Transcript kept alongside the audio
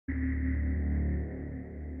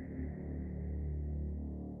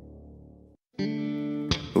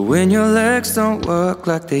when your legs don't work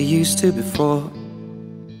like they used to before,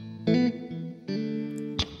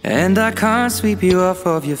 and I can't sweep you off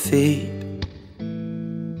of your feet.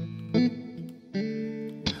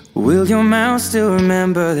 Will your mouth still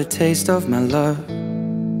remember the taste of my love?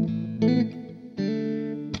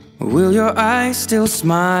 Will your eyes still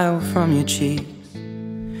smile from your cheeks?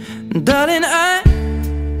 Darling, I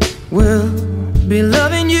will be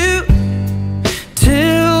loving you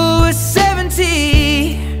till we're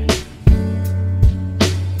 70.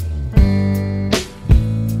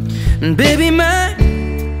 And baby, my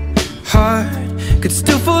heart could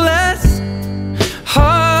still fall as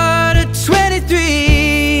hard at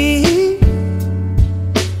 23.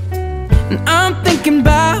 And I'm thinking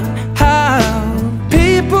about how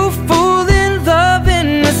people fall in love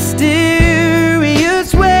in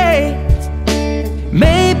mysterious ways.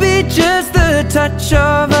 Maybe just the touch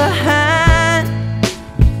of a hand.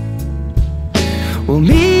 Well,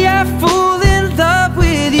 me, I fall in love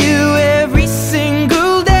with you every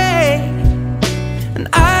single day, and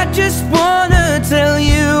I just wanna tell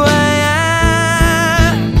you I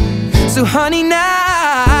am. So honey,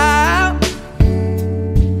 now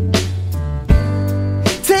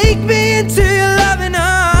take me into your loving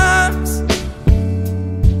arms.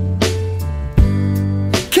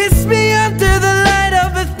 Kiss me under the light of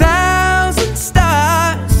 1,000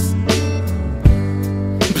 stars.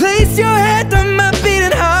 Place your head on my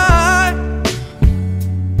beating heart.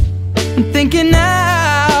 I'm thinking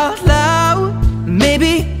out loud,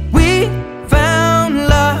 maybe we found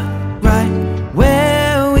love right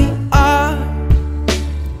where we are.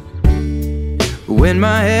 When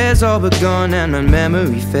my hair's all but gone and my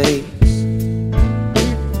memory fades,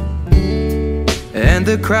 and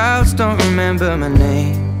the crowds don't remember my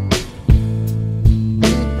name,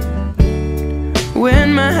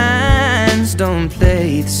 when my hands don't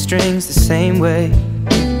play the strings the same way,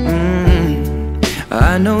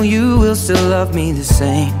 I know you will still love me the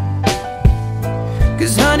same.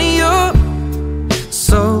 'Cause honey, your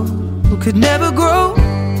soul could never grow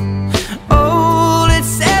old,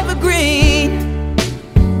 it's evergreen.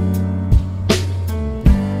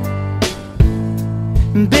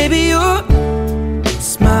 And baby, your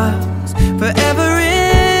smile's forever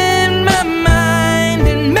in my mind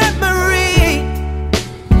and memory.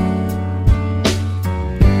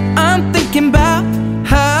 I'm thinking about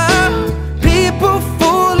how people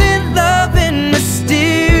fall in love in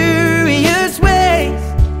mysterious ways,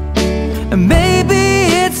 and maybe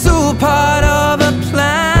it's all part of a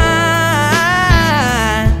plan.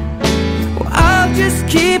 Well, I'll just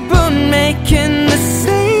keep on making the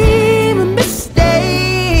same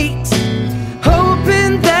mistakes,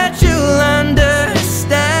 hoping that you'll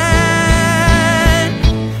understand.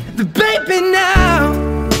 But baby, now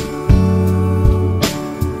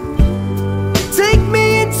take me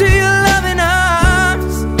into your loving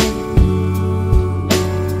arms.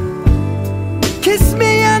 Kiss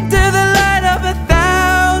me under the light of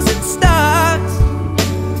 1,000 stars.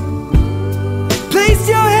 Place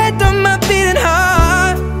your head on my beating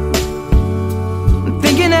heart. I'm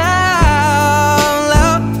thinking out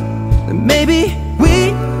loud that maybe we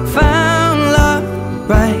found love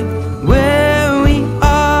right where we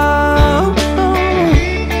are.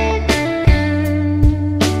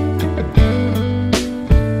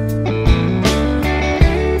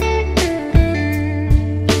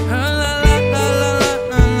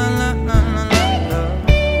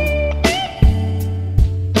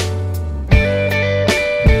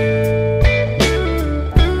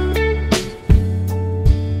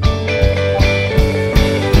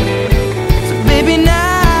 So baby,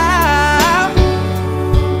 now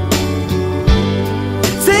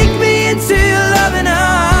take me into your loving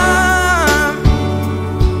arms.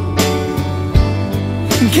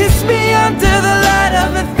 Kiss me under the light of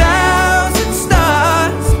 1,000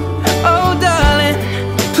 stars. Oh darling,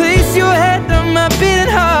 place your head on my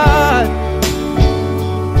beating heart.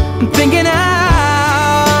 I'm thinking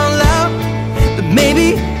out loud that maybe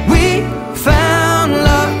we found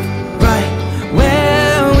love right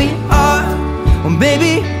where we are. Well,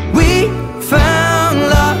 maybe we found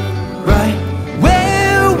love right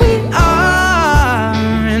where we are,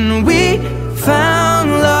 and we found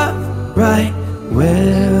love right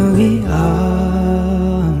where we are.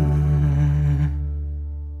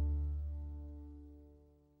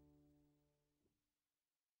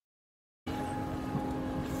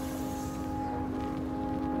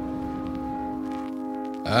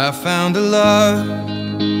 I found a love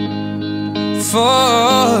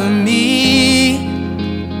for me.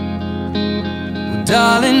 Well,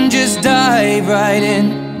 darling, just dive right in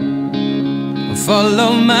and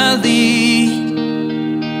follow my lead.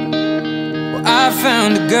 Well, I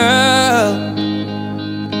found a girl,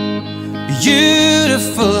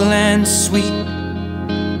 beautiful and sweet.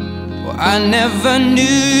 Well, I never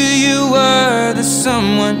knew you were the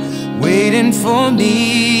someone waiting for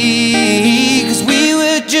me. 'Cause we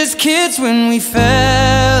were just kids when we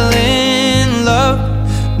fell in love,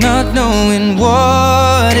 not knowing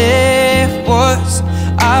what it was.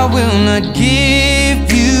 I will not give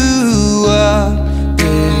you up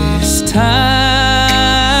this time.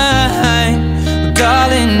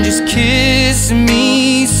 Darling, just kiss me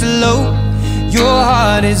slow. Your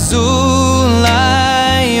heart is all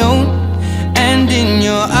I own, and in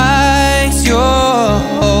your eyes you're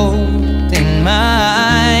holding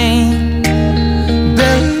mine.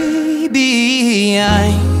 Baby,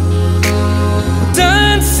 I'm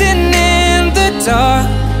dancing in the dark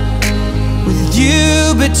with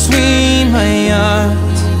you between my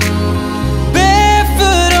arms,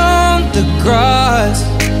 barefoot on the grass,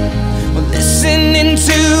 listening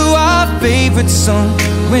to our favorite song.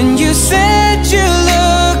 When you said you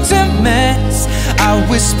looked a mess, I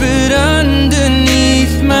whispered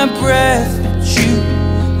underneath my breath, but you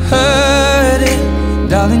heard it.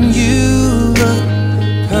 Darling, you look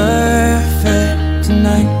perfect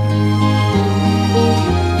tonight.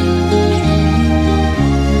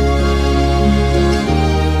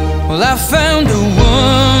 Well, I found a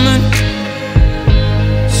woman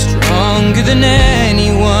stronger than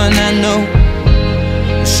anyone I know.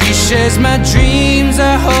 She shares my dreams.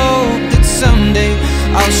 I hope that someday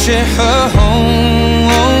I'll share her home.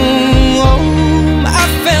 I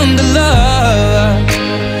found a love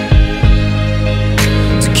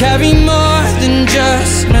to carry more than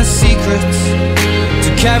just my secrets, to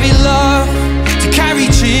carry love, to carry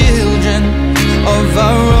children of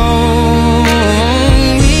our own.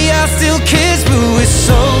 We are still kids, but we're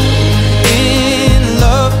so in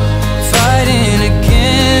love, fighting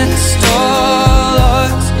against all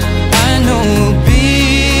odds. I know we'll be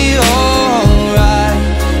alright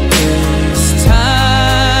this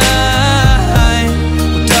time.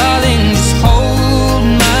 Well, darling, just hold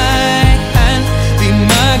my hand, be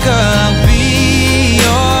my girl, I'll be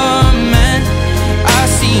your man. I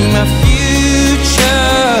see my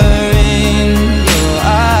future in your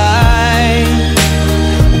eyes.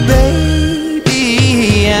 Baby,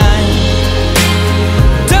 I'm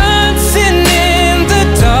dancing in the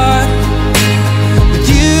dark with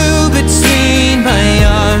you between my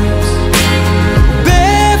arms,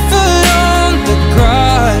 barefoot on the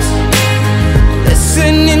grass,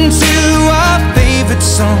 listening to our favorite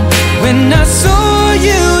song. When I saw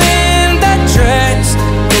you in that dress,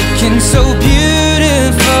 looking so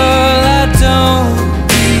beautiful, I don't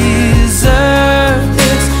deserve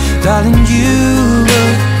this. Darling, you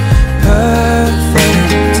look perfect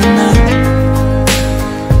tonight.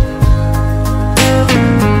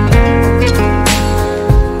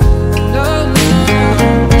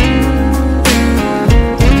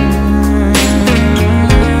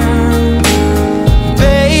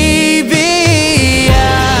 Baby,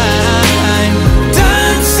 I'm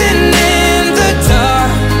dancing in the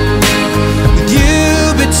dark with you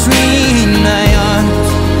between my arms,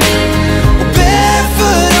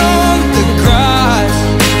 barefoot on the grass,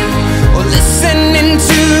 or listening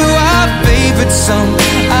to our favorite song.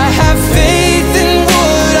 I have faith in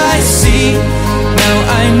what I see. Now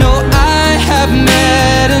I know I have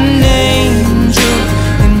met an angel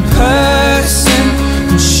in person,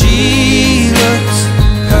 and she looks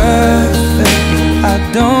perfect. I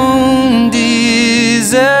don't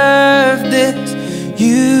deserve this.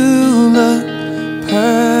 You look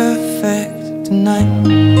perfect tonight.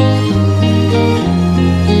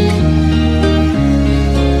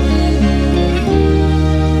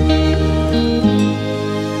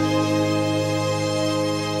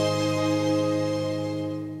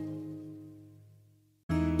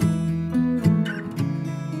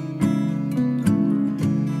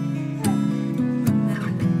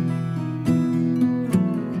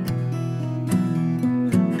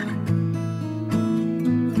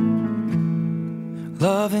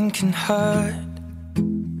 Loving can hurt.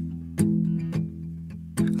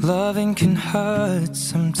 Loving can hurt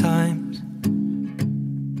sometimes,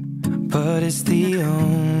 but it's the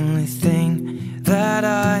only thing that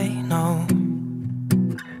I know.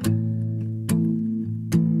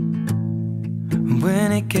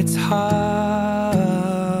 When it gets hard,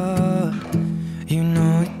 you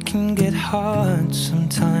know it can get hard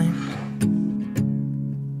sometimes.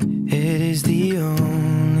 It is the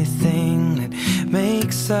only thing that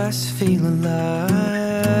makes us feel alive.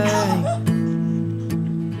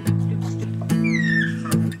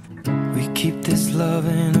 We keep this love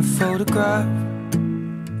in a photograph.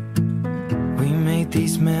 We make made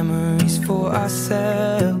these memories for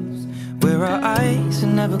ourselves, where our eyes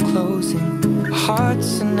are never closing, our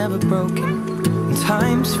hearts are never broken, and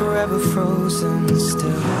time's forever frozen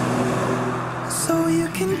still. So you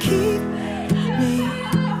can keep me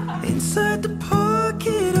inside the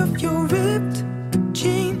pocket of your ripped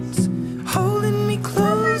jeans, holding me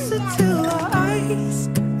closer till our eyes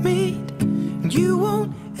meet. You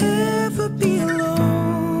won't ever be alone.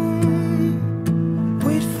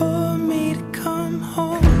 Wait for me to come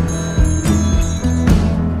home.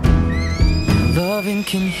 Loving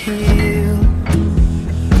can heal,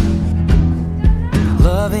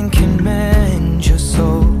 loving can mend your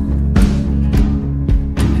soul,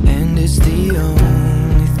 and it's the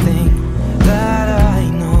only thing that I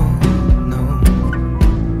know.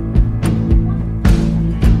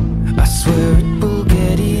 I swear it will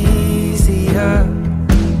get easier.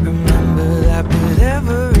 Remember that with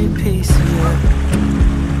every piece of you.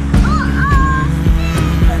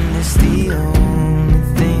 And it's the only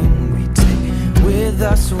thing we take with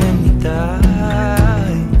us when we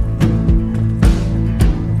die.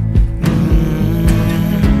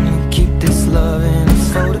 We'll keep this love in a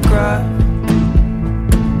photograph.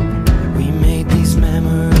 We made these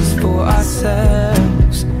memories for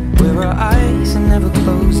ourselves, where our eyes are never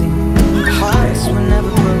closing, hearts were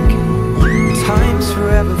never broken, time's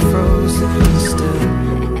forever frozen still.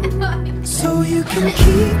 So you can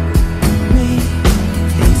keep me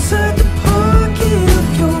inside the pocket of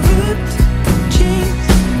your ripped jeans,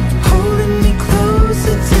 holding me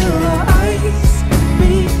closer till our eyes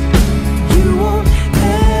meet. You won't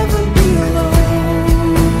ever be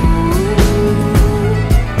alone.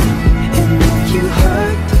 And if you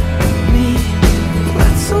hurt me,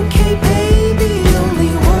 that's okay, baby.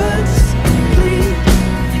 Only words bleed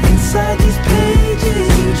inside these pages.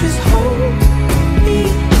 You just hold me.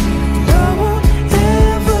 I won't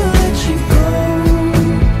ever let you go.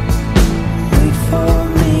 Wait for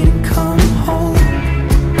me to come home.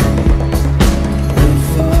 Wait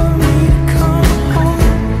for me to come home.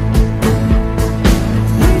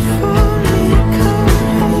 Wait for me to come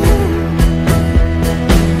home.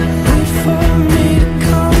 Wait for me to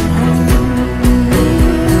come home.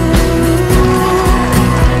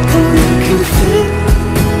 Oh, you can fit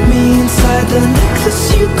me inside the necklace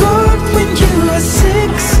you got when you were 16,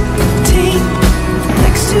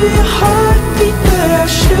 next to your heartbeat where I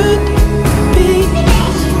should be.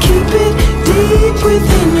 Keep it deep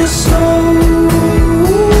within your soul.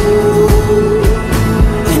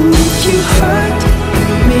 And if you hurt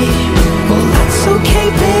me, well, that's okay,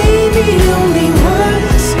 baby. Only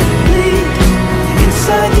words bleed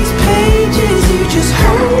inside these pages. You just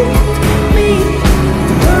hold me.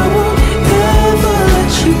 I won't ever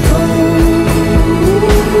let you go.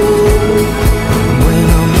 When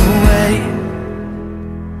I'm away,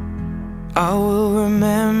 I will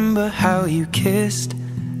remember how you kissed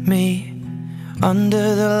me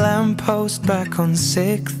under the lamppost back on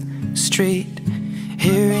 6th Street,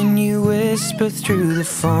 hearing you whisper through the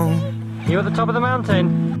phone. You're at the top of the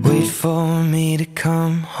mountain. Wait for me to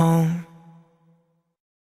come home.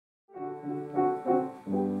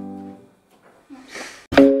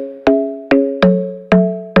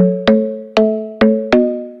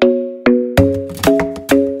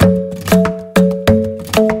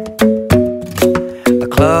 The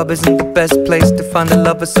club isn't the best place to find a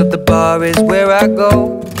lover, so the bar is where I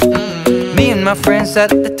go. Me and my friends at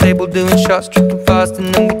the table doing shots, tripping fast,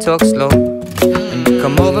 and then we talk slow. And you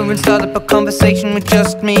come over and start up a conversation with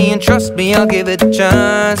just me, and trust me, I'll give it a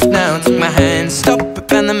chance. Now take my hand, stop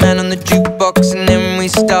it, and the man on the jukebox, and then we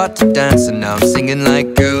start to dance. And now I'm singing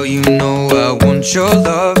like, girl, you know I want your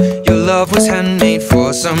love. Your love was handmade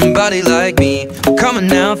for somebody like me. Come on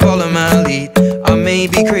now, follow my lead. I may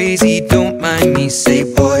be crazy, don't mind me. Say,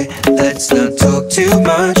 boy, let's not talk too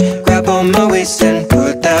much. Grab on my waist and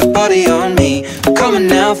put that body on me. Come on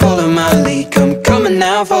now, follow my lead. Come on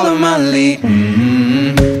now, follow my lead.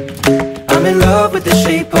 I'm in love with the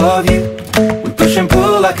shape of you. We push and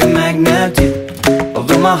pull like a magnet do.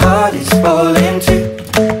 Although my heart is falling too,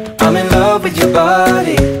 I'm in love with your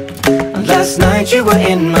body. And last night you were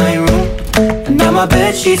in my room, and now my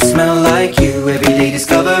bedsheets smell like you. Every day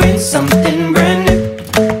discovering something brand new.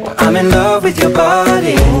 I'm in love with your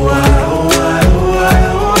body.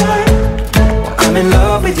 I'm in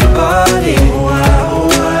love with your body.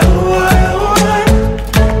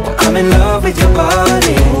 I'm in love with your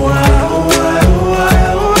body.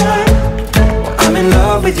 I'm in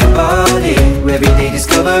love with your body. Every day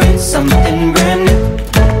discovering something brand new.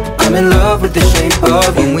 I'm in love with the shape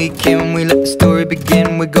of you. When we came, we let the story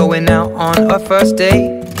begin. We're going out on our first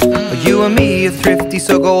date. You and me are thrifty,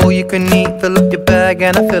 so go all you can eat. Fill up your bag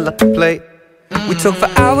and I fill up the plate. We talk for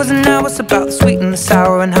hours and hours about the sweet and the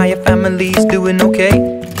sour and how your family's doing okay.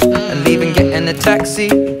 And leaving, getting a taxi,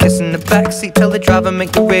 kissing the backseat, tell the driver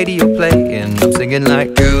make the radio play. And I'm singing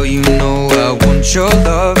like, girl, you know I want your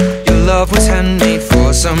love. Your love was handmade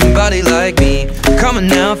for somebody like me. Come on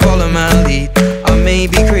now, follow my lead. I may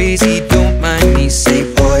be crazy, don't mind me. Say,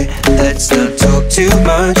 boy, let's not talk too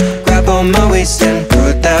much. Grab on my waist and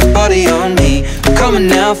put that body on me. Come on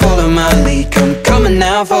now, follow my lead. Come on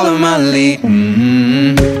now, follow my lead.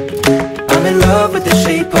 I'm in love with the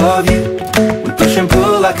shape of you. We push and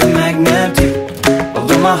pull like a magnet do.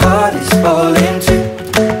 Although my heart is falling too,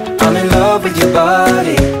 I'm in love with your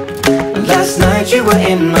body. Last night you were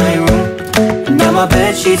in my room, and now my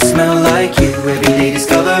bedsheets smell like you. Every day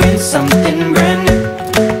discovering something brand new.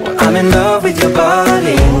 Well, I'm in love with your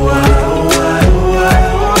body.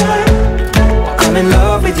 I'm in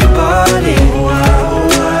love with your body.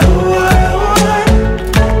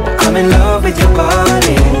 I'm in love with your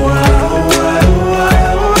body.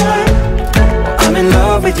 I'm in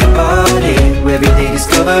love with your body. Every day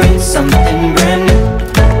discovering something brand new.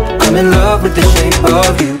 I'm in love with the shape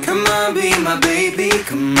of you. Come on, be my baby,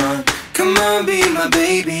 come on. Come on, be my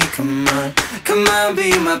baby, come on. Come on,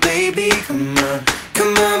 be my baby, come on.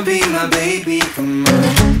 Come on, be my baby, come on.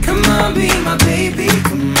 Come on, be my baby,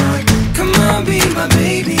 come on. Come on, be my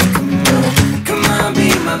baby, come on. Come on,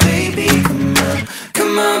 be my baby, come on.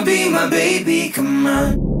 Come on, be my baby, come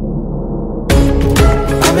on.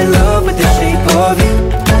 I'm in love with the shape of you.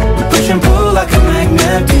 We push and pull like a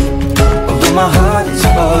magnet do. Although my heart is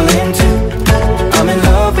falling too, I'm in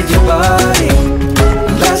love with your body.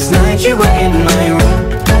 Last night you were in my room,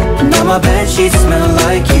 now my bedsheets smell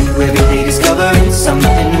like you. Every day discovering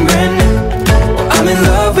something brand new. I'm in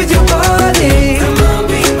love with your body. Come on,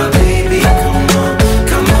 be my baby, come on.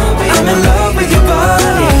 Come on, be I'm in love with your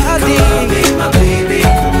body. Come on, be my baby,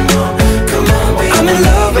 come on. Come on, be I'm in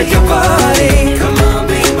love with your body. Come on,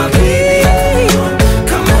 be my baby, come on.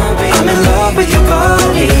 Come on, be I'm in love with your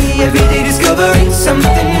body. Every day discovering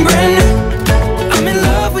something brand new. I'm in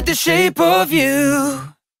love with the shape of you.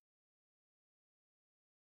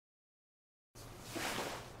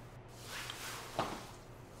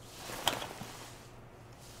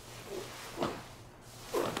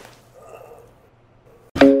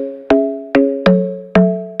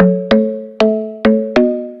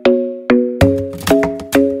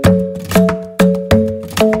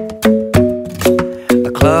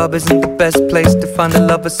 Isn't the best place to find a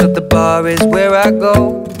lover, so the bar is where I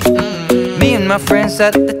go. Me and my friends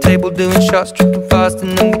sat at the table doing shots, tripping fast,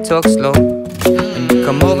 and then we talk slow. And you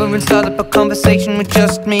come over and start up a conversation with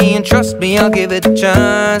just me, and trust me, I'll give it a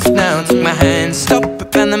chance. Now take my hand, stop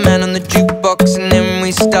it, and the man on the jukebox, and then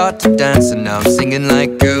we start to dance. And now I'm singing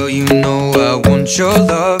like, girl, you know I want your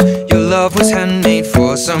love. Your love was handmade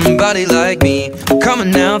for somebody like me. Come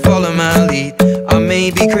on now, follow my lead. I may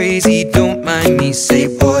be crazy, don't mind me. Say,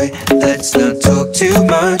 boy, let's not talk too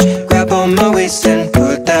much. Grab on my waist and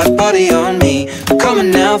put that body on me. Come on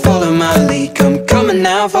now, follow my lead. Come on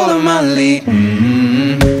now, follow my lead.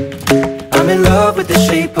 I'm in love with the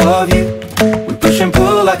shape of you. We push and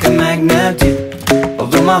pull like a magnet do.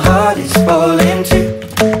 Although my heart is falling too,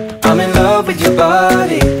 I'm in love with your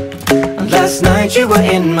body. Last night you were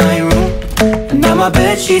in my room, and now my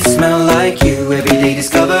bedsheets smell like you. Every day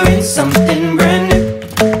discovering something brand new.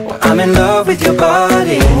 Well, I'm in love with your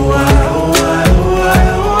body.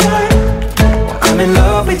 I'm in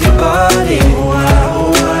love with your body.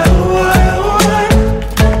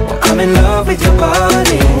 I'm in love with your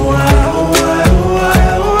body.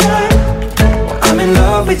 I'm in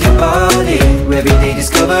love with your body. Every day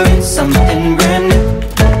discovering something brand new.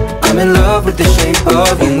 I'm in love with the shape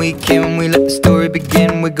of you. When we came, we let the story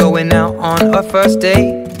begin. We're going out on our first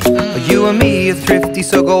date. You and me are thrifty,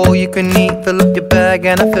 so go all you can eat. Fill up your bag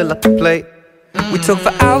and I fill up the plate. We talk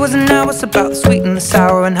for hours and hours about the sweet and the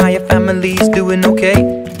sour and how your family's doing okay.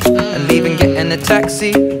 And leaving, getting a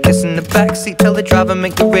taxi, kissing the backseat, tell the driver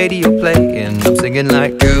make the radio play. And I'm singing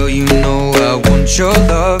like, girl, you know I want your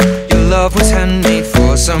love. Your love was handmade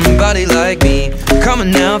for somebody like me. Come on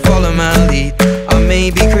now, follow my lead. I may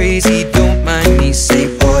be crazy, don't mind me. Say,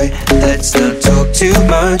 boy, let's not talk too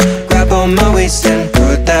much. Grab on my waist and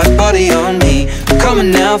put that body on me. Come on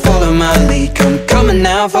now, follow my lead. Come on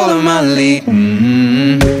now, follow my lead.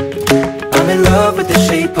 I'm in love with the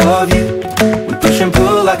shape of you. We push and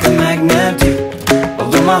pull like a magnet do.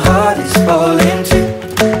 Although my heart is falling too,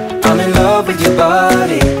 I'm in love with your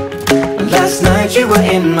body. Last night you were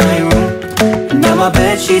in my room, and now my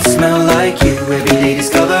bedsheets smell like you. Every day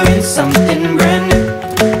discovering something brand new.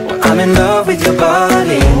 Well, I'm in love with your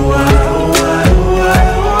body.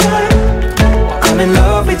 I'm in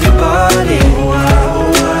love with your body.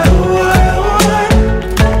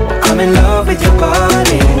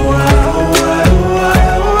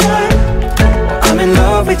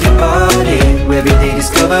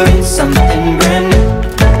 discovering something brand new.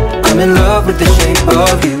 I'm in love with the shape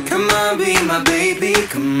of you. Come on, be my baby,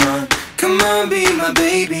 come on. Come on, be my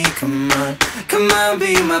baby, come on. Come on,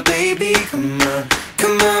 be my baby, come on.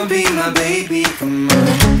 Come on, be my baby, come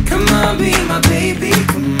on. Come on, be my baby,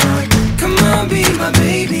 come on. Come on, be my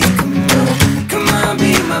baby, come on. Come on,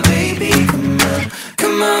 be my baby, come on.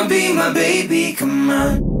 Come on, be my baby, come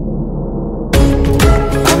on.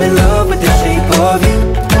 I'm in love with the shape of you.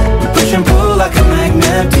 We push and pull like a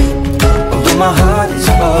magnet do. Although my heart is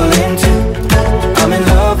falling too, I'm in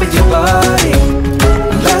love with your body.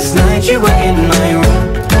 Last night you were in my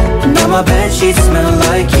room. Now my bedsheets smell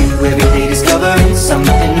like you. Every day discovering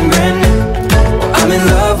something brand new. I'm in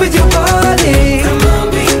love with your body. Come on,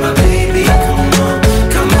 be my baby, come on.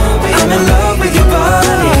 Come on, be I'm in love with your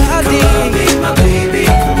body. Come on, be my baby,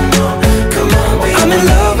 come on. Come on, be I'm in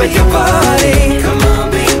love with your body. Come on,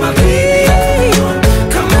 be my baby, come on.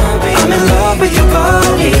 Come on, be I'm in love with your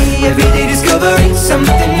body. Every day discovering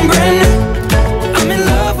something brand new. I'm in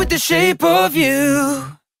love with the shape of you.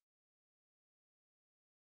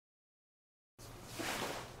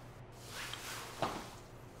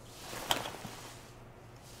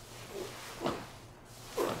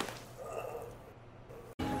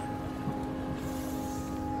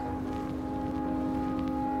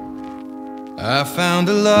 I found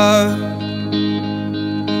a love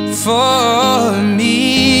for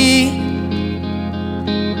me.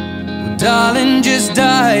 Well, darling, just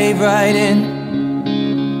dive right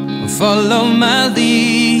in, follow my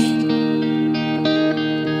lead.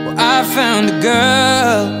 Well, I found a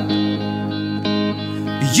girl,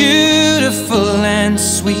 beautiful and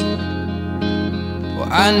sweet. Well,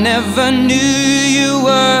 I never knew you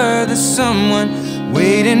were the someone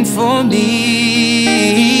waiting for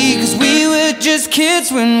me. 'Cause we were just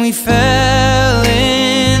kids when we fell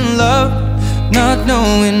in love, not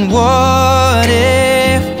knowing what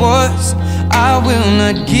it was. I will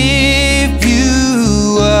not give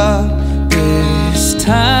you up this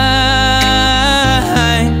time.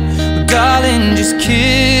 But darling, just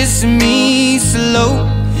kiss me slow.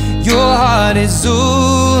 Your heart is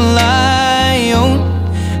all I own,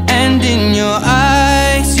 and in your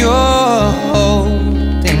eyes you're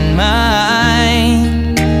holding mine.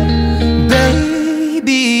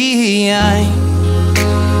 Baby, I'm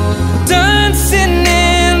dancing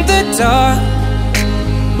in the dark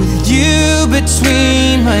with you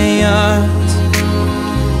between my arms,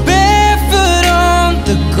 barefoot on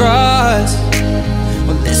the grass,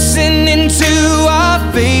 we're listening to our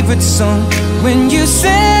favorite song. When you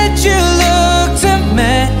said you looked a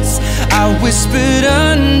mess, I whispered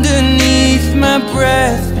underneath my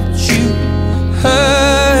breath, but you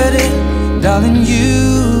heard it. Darling, you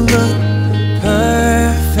look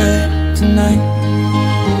perfect tonight.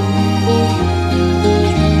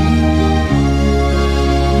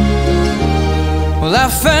 Well, I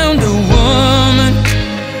found a woman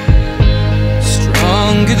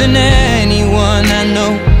stronger than anyone I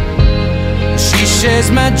know. She shares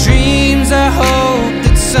my dreams. I hope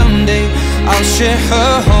that someday I'll share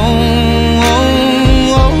her home.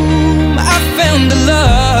 I found a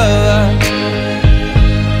love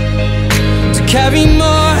to carry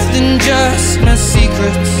more than just my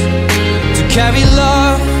secrets, to carry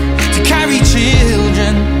love, to carry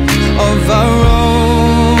children of our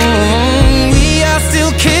own. We are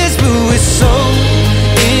still kids, but we're so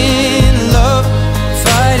in love,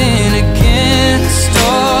 fighting against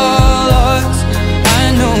all odds. I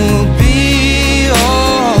know we'll be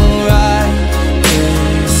alright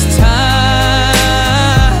this time.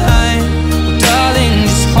 Darling,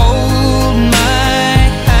 just hold my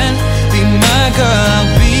hand, be my girl, I'll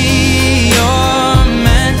be your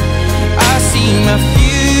man. I see my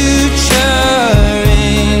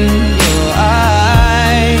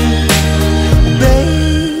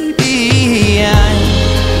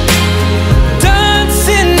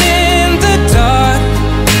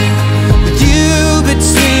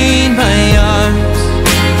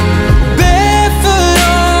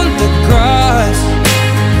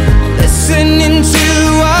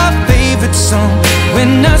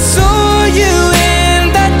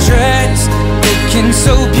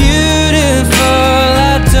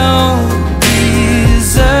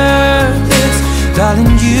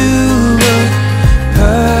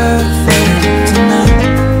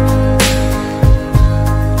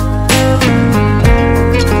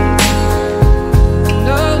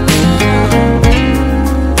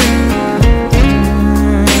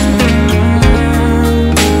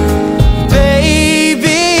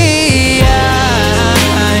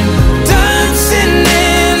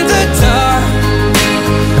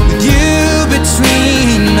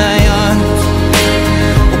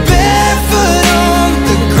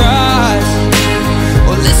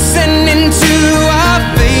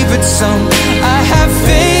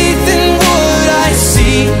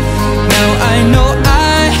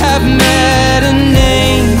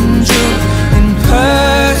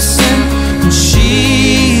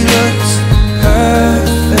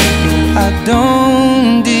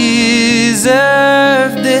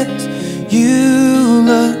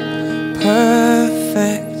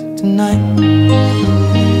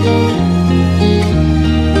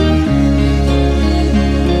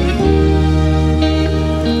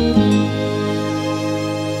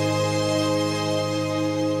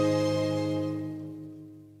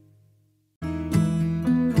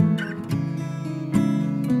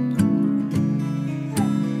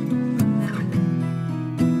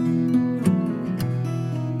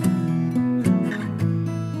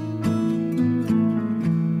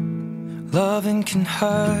Loving can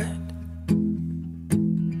hurt.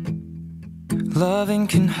 Loving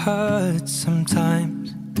can hurt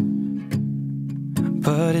sometimes,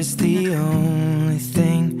 but it's the only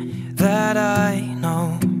thing that I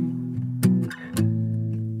know.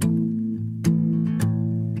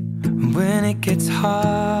 When it gets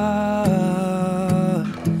hard,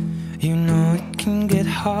 you know it can get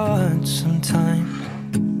hard sometimes.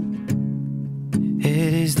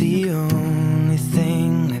 It is the only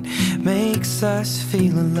thing that makes us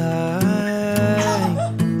feel alive.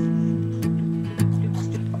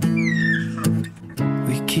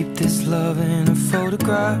 We keep this love in a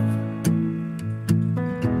photograph.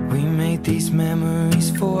 We made these memories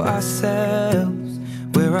for ourselves,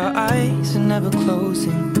 where our eyes are never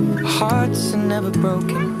closing, our hearts are never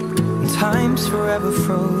broken, and time's forever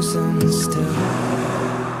frozen still.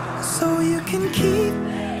 So you can keep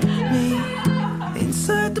me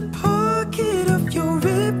inside the pocket of your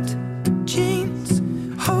ripped jeans,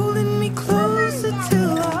 holding me closer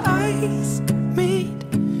till our eyes meet.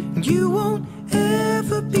 You won't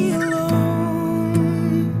ever be alone.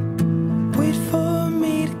 Wait for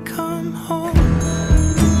me to come home.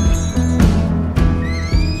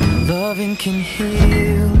 Loving can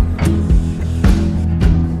heal.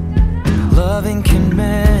 Loving can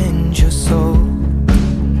mend your soul,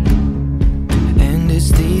 and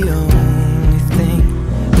it's the only thing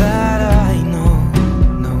that I know.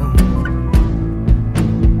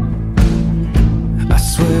 I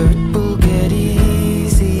swear it will get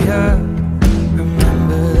easier.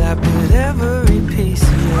 Remember that with every piece of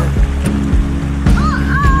you.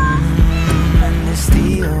 And it's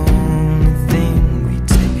the only thing we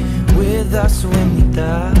take with us when we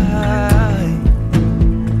die.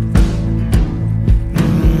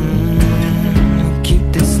 We keep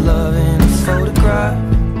this love in a photograph.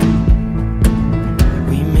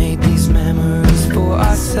 We made these memories for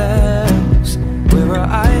ourselves, where our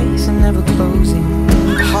eyes are never closing,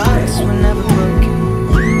 our hearts were never broken,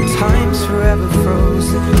 time's forever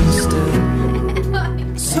frozen still.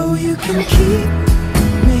 So you can keep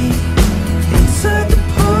me inside the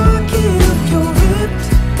pocket of your ripped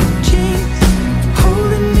jeans,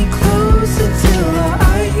 holding me closer till our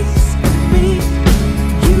eyes meet.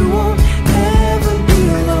 You won't ever be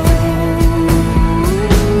alone.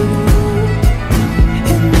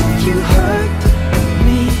 And if you hurt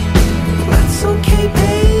me, that's okay,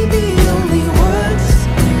 baby. Only words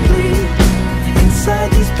bleed inside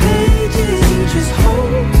these pages. You just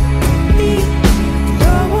hold me.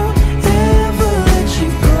 I won't ever let you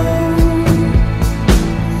go.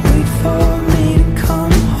 Wait for me to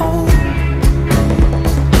come home.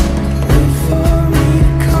 Wait for me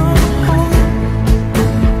to come home.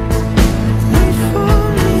 Wait for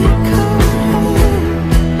me to come home.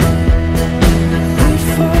 Wait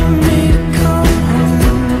for me to come home.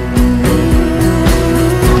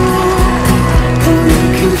 And you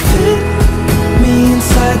can fit me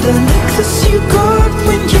inside the necklace you got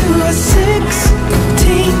when you were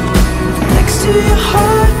 16, next to your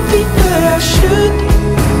heartbeat where I should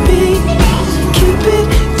be. Keep it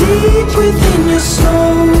deep within your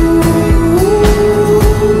soul.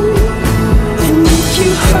 And if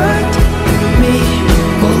you hurt me,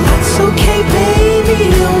 well that's okay, baby.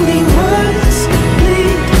 Only words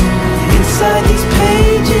bleed inside these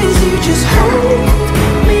pages. You just hold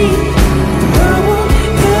me. I won't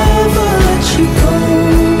ever let you go.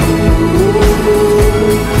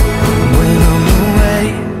 When I'm away,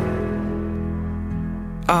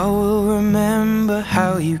 I will remember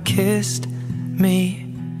how you kissed me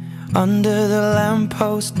under the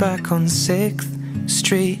lamppost back on 6th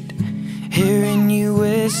Street, hearing you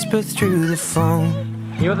whisper through the phone,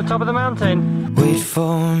 You at the top of the mountain? wait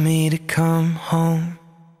for me to come home.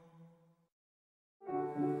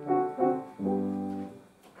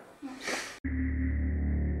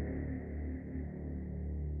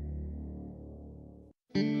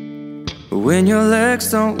 When your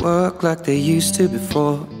legs don't work like they used to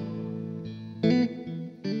before,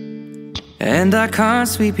 and I can't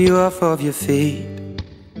sweep you off of your feet,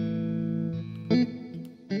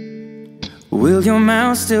 will your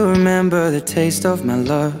mouth still remember the taste of my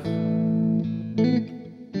love?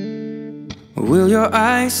 Will your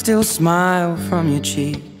eyes still smile from your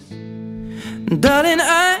cheeks? Darling,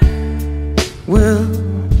 I will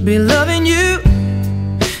be loving you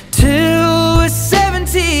till we're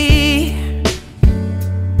 70.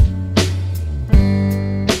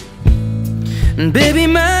 And baby,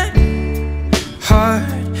 my heart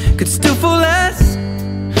could still fall as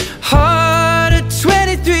hard at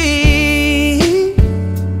 23.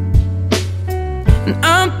 And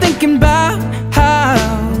I'm thinking about how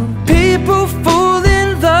people fall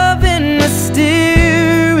in love in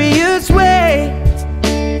mysterious ways.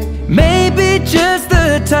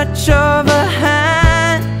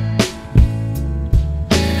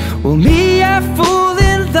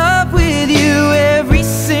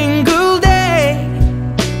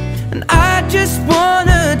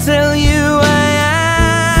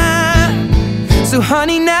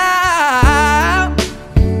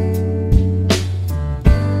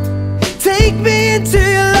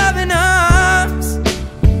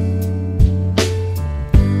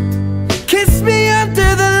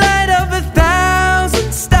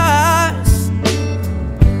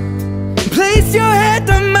 Place your head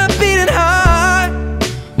on my beating heart.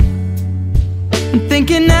 I'm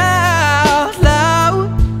thinking out loud,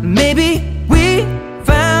 maybe we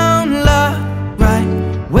found love right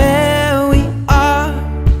where we are.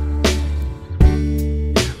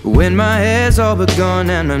 When my hair's all but gone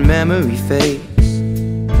and my memory fades,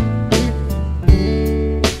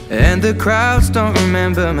 and the crowds don't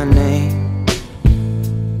remember my name,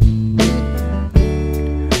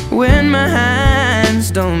 when my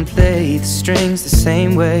hands don't play the strings the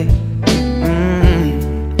same way,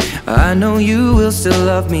 I know you will still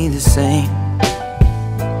love me the same.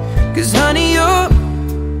 'Cause honey, your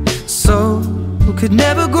soul could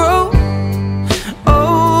never grow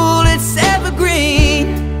old, it's evergreen.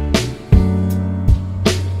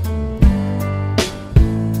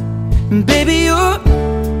 And baby, your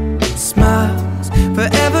smile's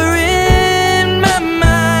forever in my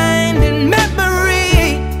mind and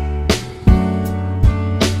memory.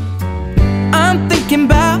 I'm thinking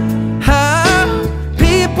about how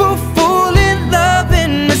people fall in love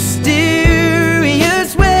in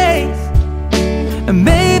mysterious ways, and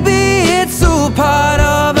maybe it's all part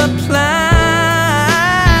of a plan.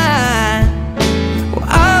 Well,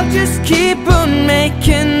 I'll just keep on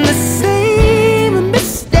making the same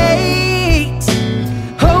mistakes,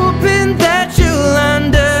 hoping that you'll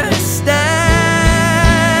understand.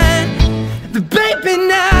 But baby,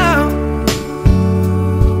 now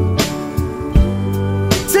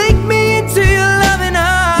take me into your loving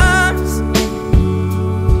arms,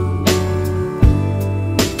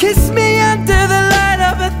 kiss me under the light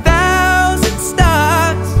of 1,000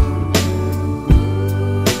 stars.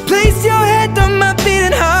 Place your head on my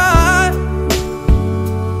beating heart.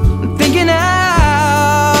 I'm thinking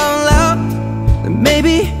out loud that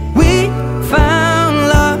maybe we found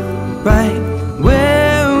love right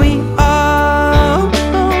where we are.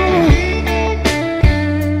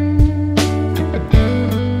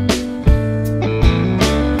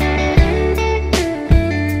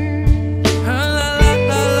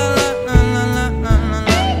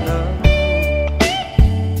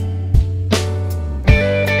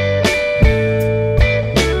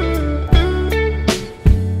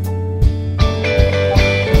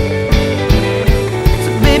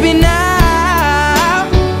 So baby, now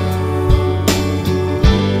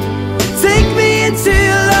take me into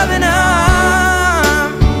your loving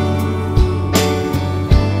arms,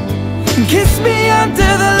 kiss me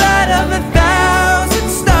under the light of 1,000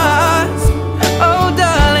 stars. Oh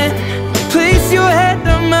darling, place your head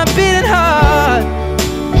on my beating heart.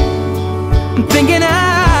 I'm thinking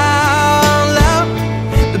out loud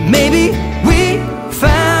that maybe we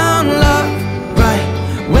found love right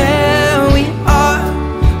where we are.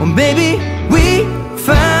 Or maybe we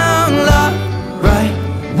found love right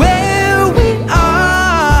where we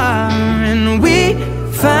are. And we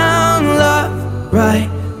found love right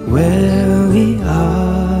where we are.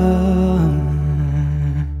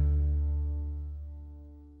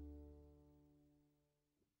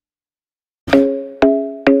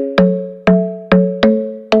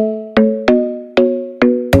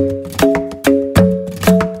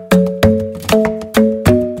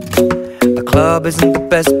 The club isn't the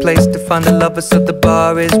best place to find a lover, so the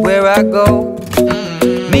bar is where I go.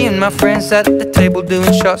 Me and my friends at the table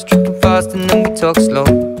doing shots, tripping fast, and then we talk slow.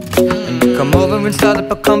 And you come over and start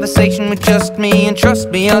up a conversation with just me, and trust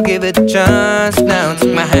me, I'll give it a chance. Now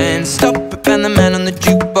take my hand, stop it, and the man on the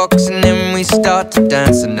jukebox, and then we start to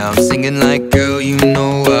dance. And now I'm singing like, girl, you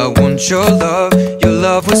know I want your love. Your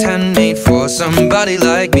love was handmade for somebody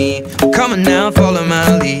like me. Come on now, follow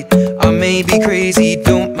my lead. I may be crazy,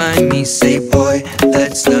 don't mind me. Say, boy,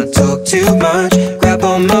 let's not talk too much. Grab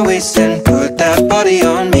on my waist and put that body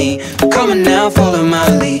on me. Come on now, follow my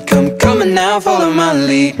lead. Come on now, follow my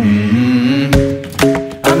lead.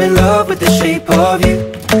 I'm in love with the shape of you.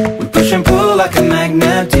 We push and pull like a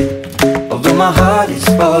magnet do. Although my heart is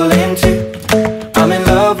falling too, I'm in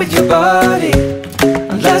love with your body.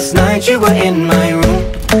 Last night you were in my room,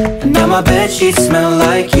 and now my bedsheets smell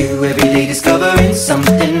like you. Every day discovering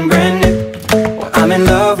something brand new. Well, I'm in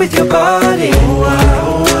love with your body. Oh, I,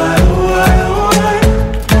 oh, I, oh, I, oh, I.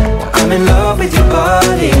 Well, I'm in love with your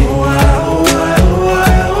body. Oh, I, oh, I, oh,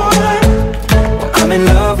 I, oh, I. Well, I'm in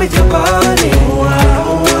love with your body. Oh, I,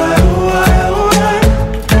 oh, I, oh, I, oh, I.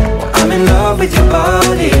 Well, I'm in love with your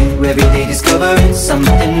body. Every day discovering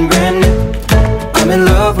something brand new. I'm in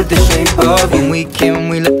love with the shape of you. When we came,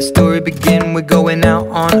 we let the story begin. We're going out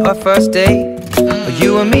on our first date.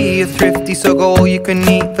 You and me are thrifty, so go all you can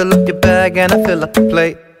eat. Fill up your bag and I fill up the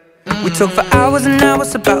plate. We talk for hours and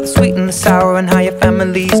hours about the sweet and the sour, and how your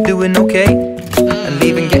family's doing okay. And leave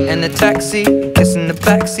even getting a taxi, kiss in the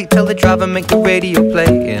backseat, tell the driver make the radio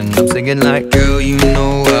play. And I'm singing like, girl, you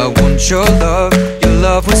know I want your love. Your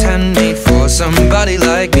love was handmade for somebody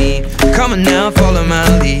like me. Come on now, follow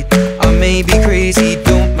my lead. I may be crazy,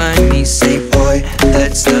 don't mind me. Say, boy,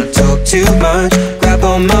 let's not talk too much. Grab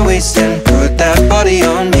on my waist and put that body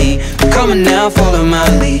on me. Come on now, follow my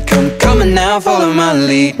lead. Come on now, follow my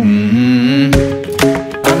lead. I'm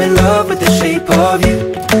in love with the shape of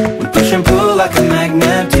you. We push and pull like a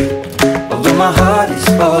magnet do. Although my heart is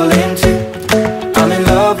falling too, I'm in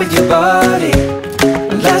love with your body.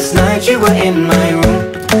 Last night you were in my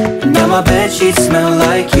room, and now my bedsheets smell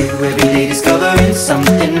like you. Every day discovering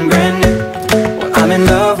something brand new. Well, I'm in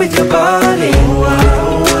love with your body.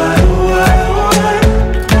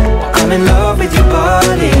 I'm in love with your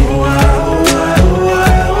body.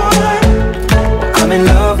 I'm in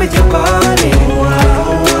love with your body.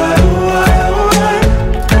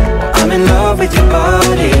 I'm in love with your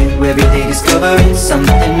body. Every day discovering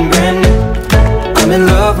something brand new. I'm in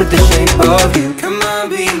love with the shape of you. Come on,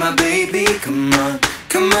 be my baby, come on.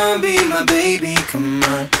 Come on, be my baby, come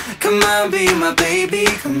on. Come on, be my baby,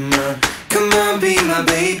 come on. Come on, be my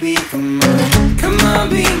baby, come on. Come on,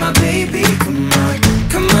 be my baby, come on.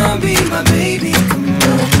 Come on, be my baby, come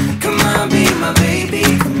on. Come on, be my baby,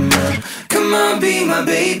 come on. Come on, be my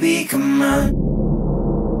baby, come on.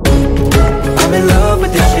 I'm in love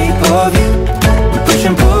with the shape of you. We push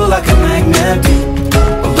and pull like a magnet do.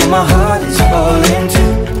 Although my heart is falling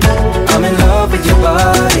too, I'm in love with your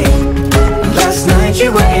body. Last night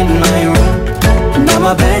you were in my room, and now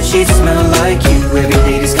my bedsheets smell like you. Every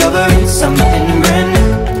day discovering something brand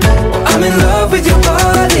new. I'm in love with your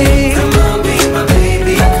body. Come on, be my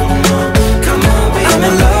baby, come on. Come on, be I'm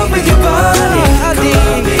in love with your body. Come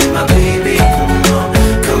on, be my baby, come on.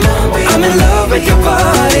 Come on, be I'm in love with your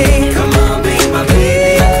body. Come on, be my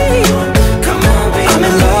baby, come on. Come on, be I'm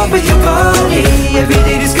in love with your body. Every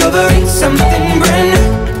day discovering something brand new.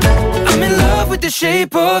 I'm in love with the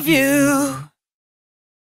shape of you.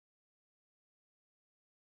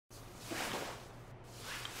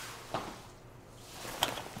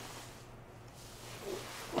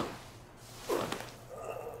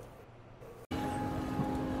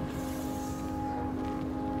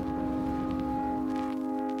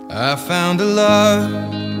 I found a love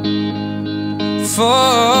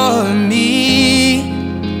for me.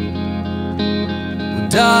 Well,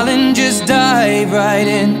 darling, just dive right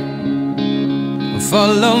in.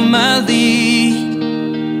 Follow my lead.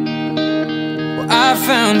 Well, I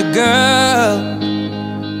found a girl,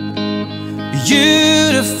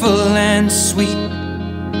 beautiful and sweet.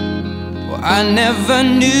 Well, I never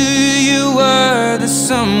knew you were the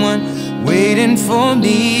someone waiting for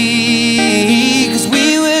me. 'Cause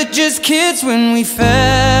we were just kids when we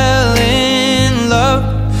fell in love,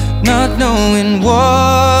 not knowing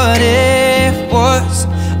what it was.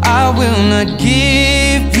 I will not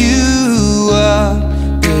give you up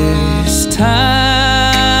this time.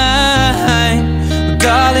 But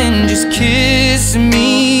darling, just kiss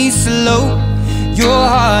me slow. Your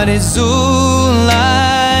heart is all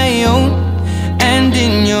I own, and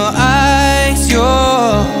in your eyes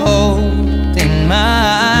you're holding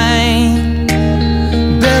mine.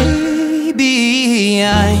 Baby,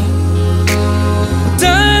 I'm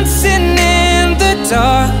dancing in the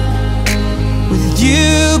dark with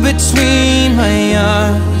you between my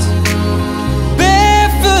arms,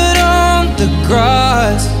 barefoot on the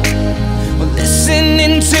grass. We're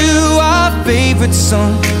listening to our favorite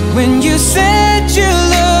song. When you said you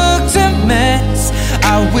looked a mess,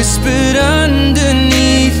 I whispered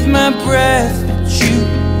underneath my breath, but you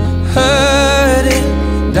heard it.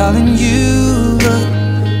 Darling, you look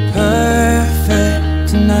perfect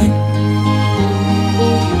tonight.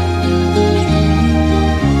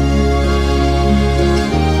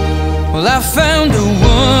 Well, I found a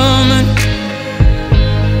woman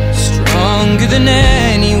stronger than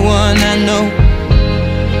anyone I know.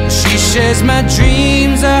 She shares my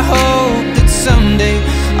dreams. I hope that someday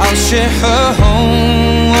I'll share her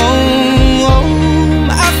home.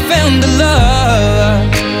 I found a love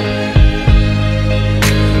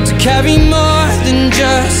to carry more than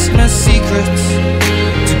just my secrets,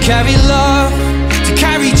 to carry love, to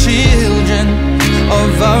carry children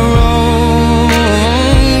of our own.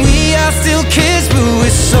 We are still kids, but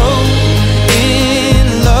we're so in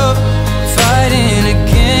love, fighting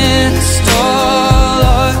against all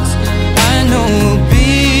odds. I know we'll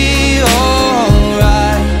be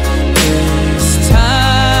alright this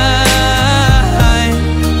time.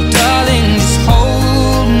 Oh, darling, just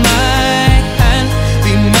hold my hand,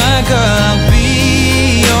 be my girl, I'll be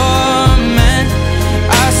your man.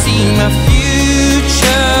 I see my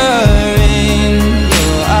future in your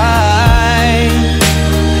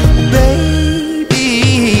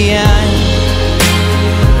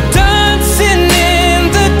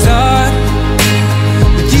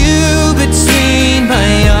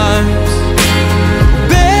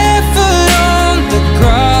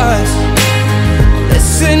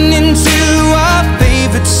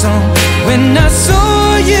when I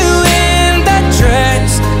saw you in that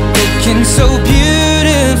dress, looking so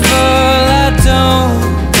beautiful. I don't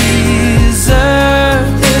deserve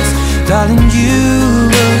this, darling, you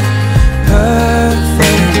look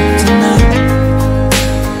perfect tonight.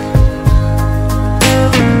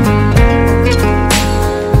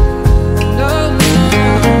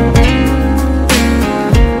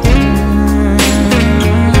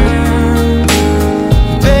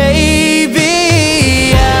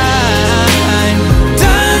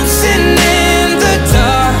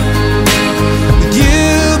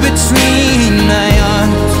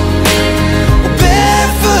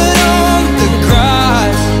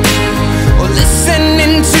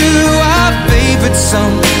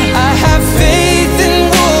 I have faith in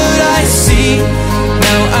what I see.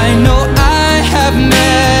 Now I know I have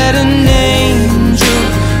met an angel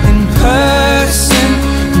in person,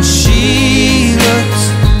 and she looks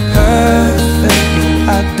perfect.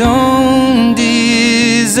 I don't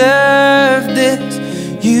deserve this.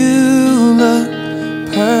 You look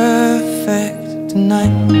perfect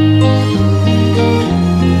tonight.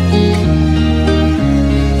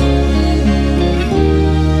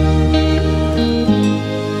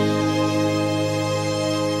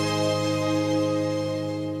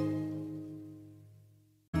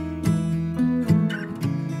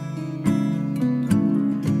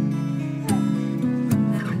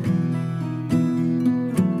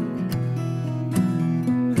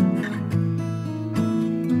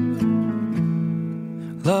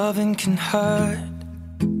 Loving can hurt.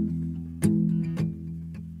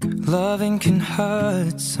 Loving can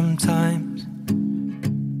hurt sometimes,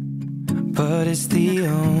 but it's the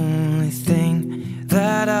only thing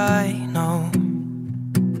that I know.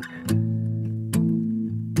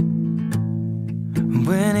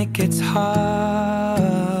 When it gets hard,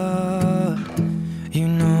 you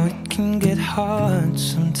know it can get hard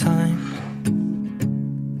sometimes.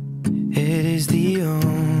 It is the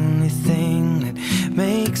only thing that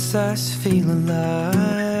makes us feel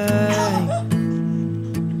alive.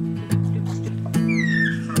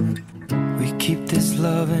 We keep this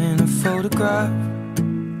love in a photograph.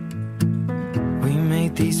 We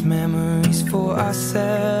made these memories for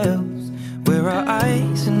ourselves, where our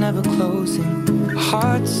eyes are never closing, our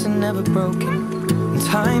hearts are never broken, and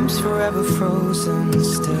time's forever frozen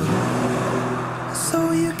still.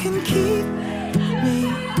 So you can keep me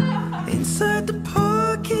inside the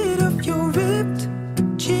pocket of your ripped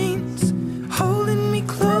jeans, holding me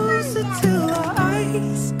closer till our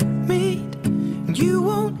eyes meet. You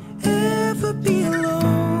won't ever be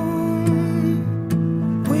alone.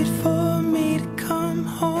 Wait for me to come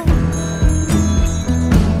home.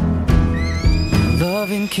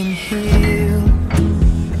 Loving can heal.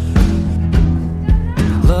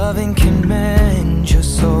 Loving can mend your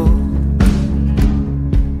soul,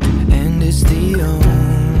 and it's the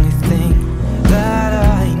only thing that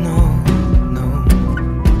I know.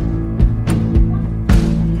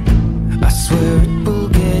 I swear it will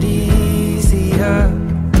get easier.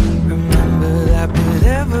 Remember that with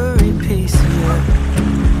every piece of you.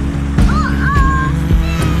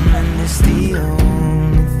 And it's the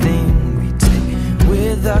only thing we take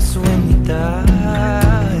with us when we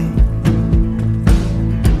die.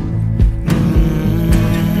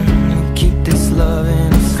 We'll keep this love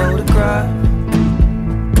in a photograph.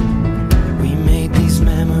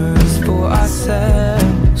 Memories for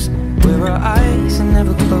ourselves, where our eyes are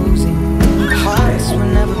never closing, our hearts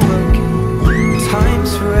were never broken,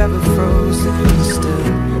 time's forever frozen still.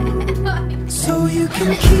 So you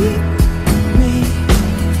can keep me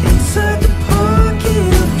inside the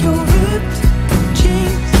pocket of your ripped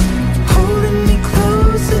jeans, holding me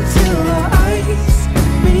closer till our eyes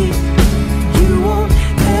meet. You won't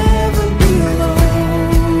ever be alone.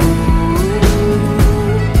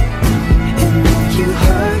 You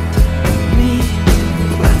hurt me,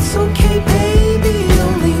 that's okay, baby.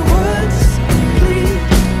 Only words bleed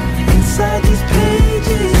inside these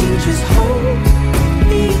pages. You just hold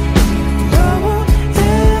me, I won't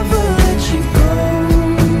ever let you go.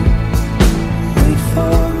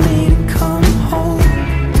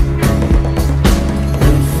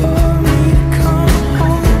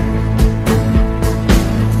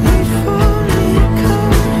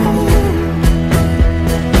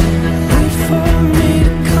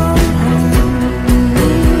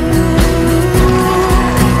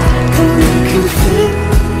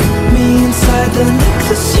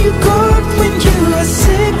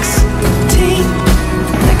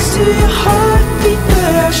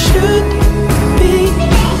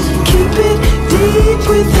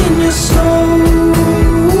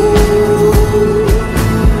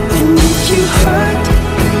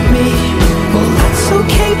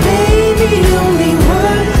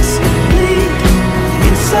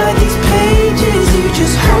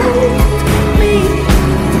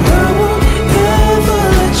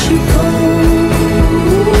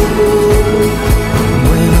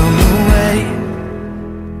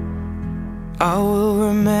 I will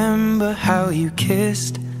remember how you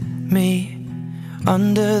kissed me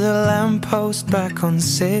under the lamppost back on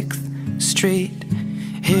 6th Street,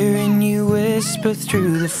 hearing you whisper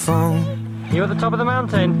through the phone, You at the top of the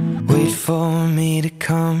mountain? wait for me to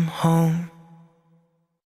come home.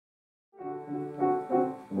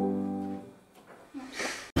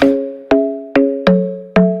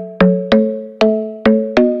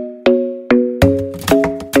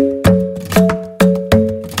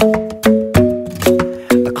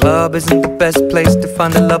 Club isn't the best place to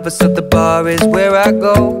find a lover, so the bar is where I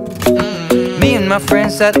go. Me and my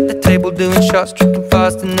friends sat at the table doing shots, tripping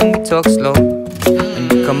fast, and then we talk slow.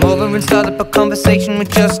 And you come over and start up a conversation with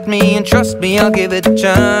just me, and trust me, I'll give it a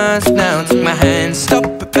chance. Now take my hand, stop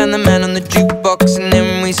it, and the man on the jukebox, and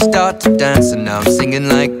then we start to dance. And now I'm singing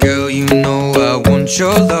like, girl, you know I want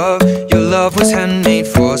your love. Your love was handmade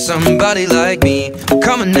for somebody like me.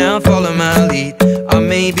 Come on now, follow my lead. I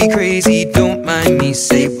may be crazy, don't mind me.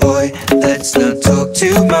 Say, boy, let's not talk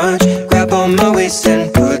too much. Grab on my waist and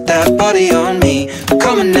put that body on me.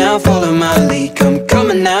 Come on now, follow my lead. Come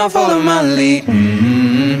on now, follow my lead.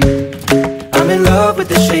 I'm in love with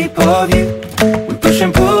the shape of you. We push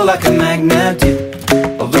and pull like a magnet do.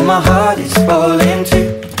 Although my heart is falling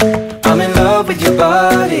too, I'm in love with your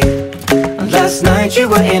body. Last night you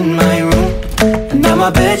were in my room, and now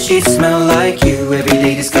my bedsheets smell like you. Every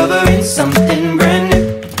day discovering something brand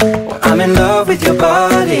new. Well, I'm in love with your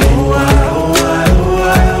body.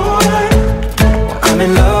 I'm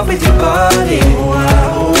in love with your body.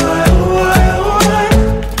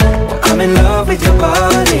 I'm in love with your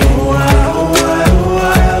body.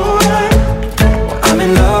 I'm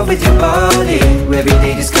in love with your body. Every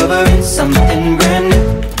day discovering something brand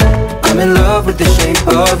new. I'm in love with the shape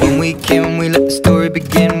of you. When we came, we let the story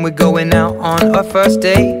begin. We're going out on our first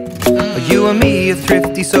date. You and me are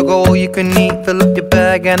thrifty, so go all you can eat. Fill up your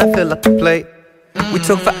bag and I fill up the plate. We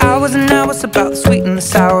talk for hours and hours about the sweet and the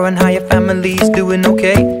sour, and how your family's doing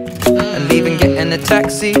okay. And leaving, getting a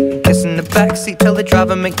taxi, kissing the backseat, tell the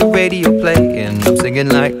driver make the radio play. And I'm singing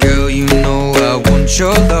like, girl, you know I want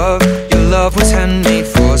your love. Your love was handmade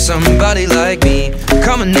for somebody like me.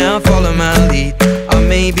 Come on now, follow my lead. I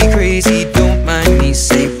may be crazy, don't mind me.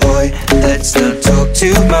 Say, boy, let's not talk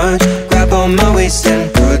too much. Grab on my waist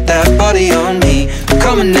and put that body on me.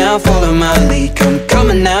 Come on now, follow my lead. Come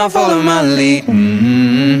on now, follow my lead.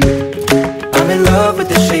 I'm in love with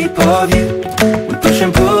the shape of you. We push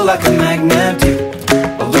and pull like a magnet do.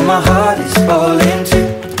 Although my heart is falling too,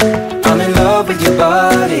 I'm in love with your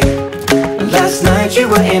body. Last night you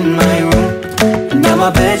were in my room, and now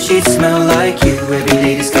my bedsheets smell like you. Every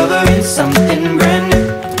day discovering something brand new.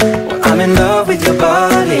 Well, I'm in love with your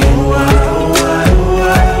body.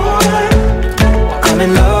 I'm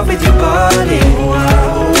in love with your body.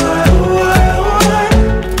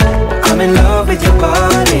 I'm in love with your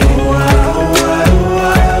body.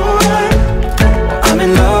 I'm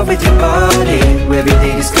in love with your body. Every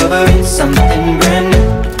day discovering something brand new.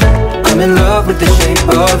 I'm in love with the shape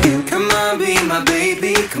of you. Come on, be my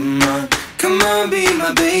baby, come on. Come on, be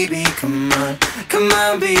my baby, come on. Come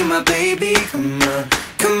on, be my baby, come on.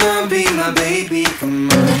 Come on, be my baby, come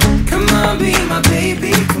on. Come on, be my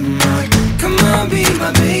baby, come on. Come on, be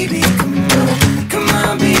my baby, come on. Come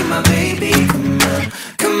on, be my baby, come on.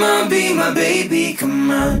 Come on, be my baby,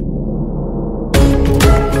 come on.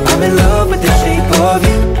 I'm in love with the shape of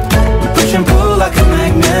you. We push and pull like a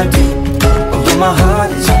magnet do. Although my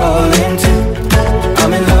heart is falling too,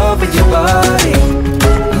 I'm in love with your body.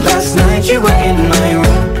 Last night you were in my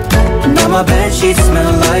room, and now my bedsheets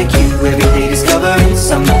smell like you. Every day discovering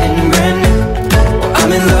something brand new.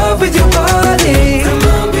 I'm in love with your body. Come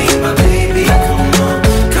on, be my baby, come on.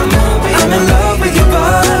 Come on, be I'm in love with your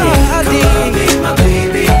body. Come on, be my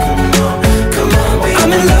baby, come on. Come on, be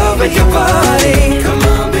I'm in love with your body. Come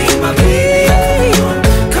on, be my baby, come on.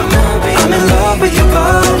 Come on, be I'm in love with your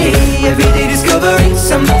body. Every day discovering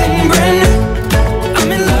something brand new.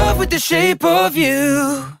 I'm in love with the shape of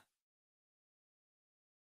you.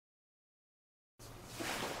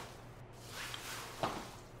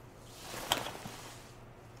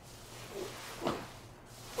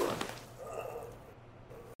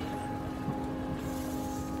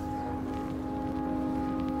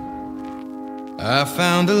 I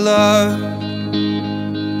found a love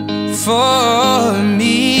for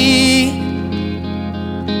me.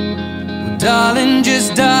 Well, darling,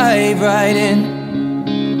 just dive right in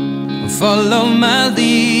and follow my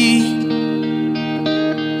lead.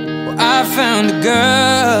 Well, I found a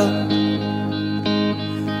girl,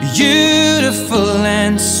 beautiful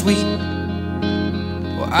and sweet.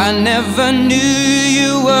 Well, I never knew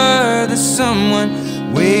you were the someone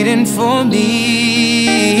waiting for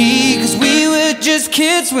me. 'Cause we were just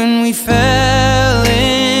kids when we fell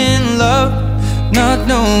in love, not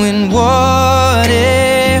knowing what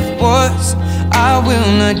it was. I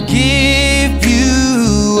will not give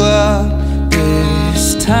you up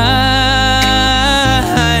this time,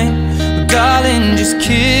 but darling, just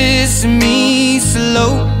kiss me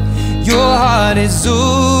slow. Your heart is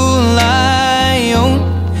all I own,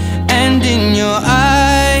 and in your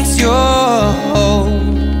eyes you're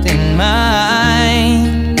holding mine.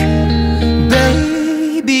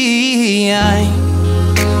 Baby, I'm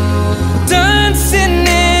dancing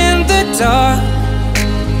in the dark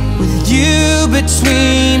with you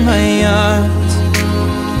between my arms,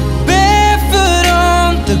 barefoot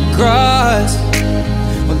on the grass,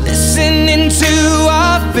 we're listening to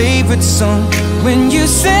our favorite song. When you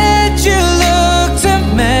said you looked a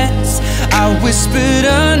mess, I whispered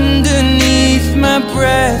underneath my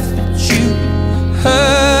breath, but you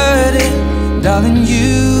heard it. Darling,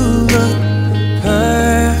 you look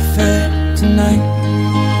perfect tonight.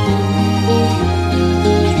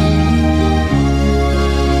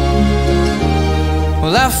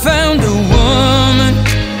 Well, I found a woman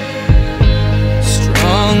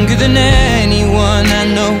stronger than anyone I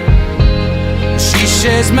know. She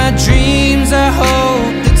shares my dreams. I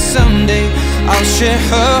hope that someday I'll share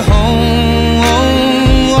her home.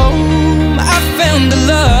 I found a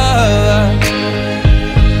love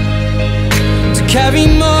to carry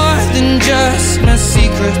more than just my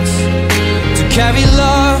secrets, to carry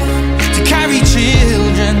love, to carry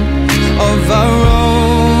children of our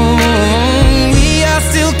own. We are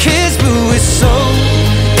still kids, but we're so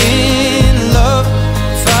in love,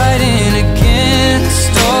 fighting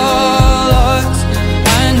against all odds.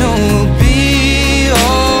 I know we'll be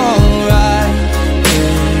alright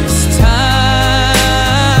this time.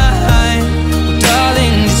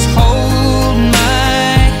 Darling, just hold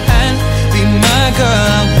my hand, be my girl,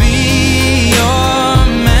 I'll be your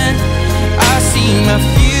man. I see my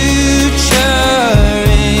future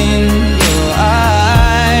in your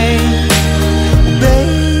eyes.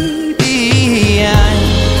 Baby, I'm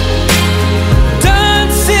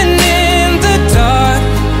dancing in the dark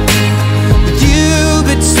with you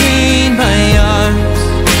between my arms,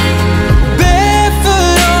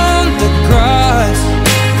 barefoot on the grass,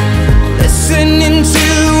 listening to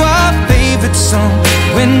our favorite song.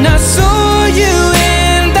 When I saw you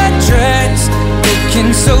in that dress,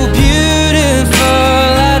 looking so beautiful,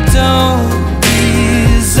 I don't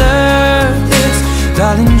deserve this.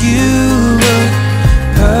 Darling, you look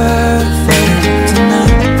perfect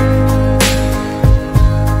tonight.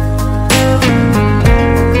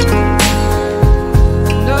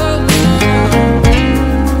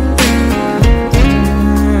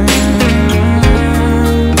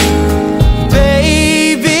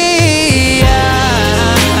 Baby,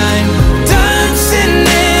 I'm dancing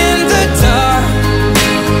in the dark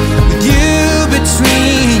with you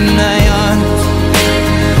between my arms,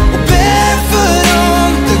 barefoot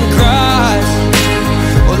on the grass,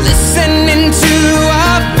 or listening to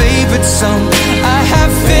our favorite song. I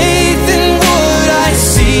have faith in what I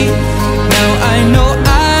see. Now I know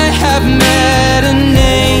I have met an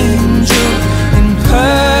angel in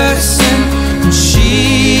person, and she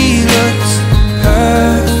looks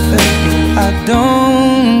perfect. I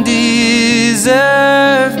don't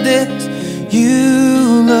deserve this. You